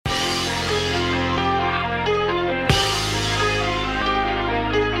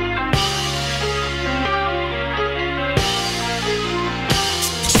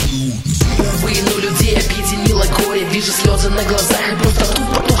Вижу слезы на глазах и пустоту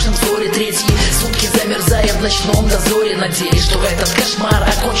в потухшем взоре. Третьи сутки замерзая в ночном дозоре. Надеюсь, что этот кошмар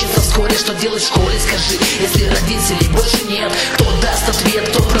окончится вскоре. Что делать в школе, скажи, если родителей больше нет? Кто даст ответ,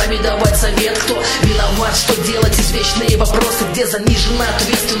 кто вправе давать совет? Кто виноват, что делать? Извечные вопросы, где занижена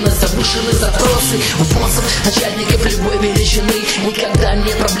ответственность, завышены запросы. У боссов, начальников любой величины никогда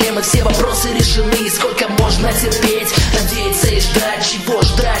нет проблемы, все вопросы решены. И сколько можно терпеть, надеяться и ждать? Чего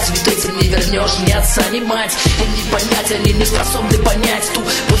ждать? Ведь этим не вернешь ни отца, ни мать. Им не понять, они не способны понять ту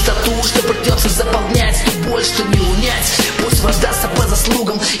пустоту, что придется заполнять, ту боль, что не унять. Пусть воздастся по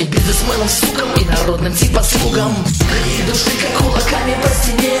заслугам и бизнесменам, сукам, и народным типа слугам. Крик души, как кулаками по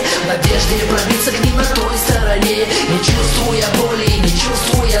стене, в надежде пробиться к ним на той стороне. Не чувствуя боли, не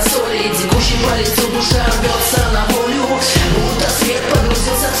чувствуя соли, текущей по лицу душа рвется на волю. Будто свет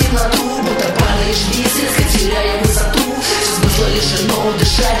погрузился в темноту, будто падаешь вниз, резко теряя высоту. Все смысла лишено,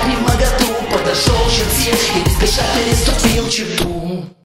 дышать не в моготу. Подошел к черте и не спеша переступил черту.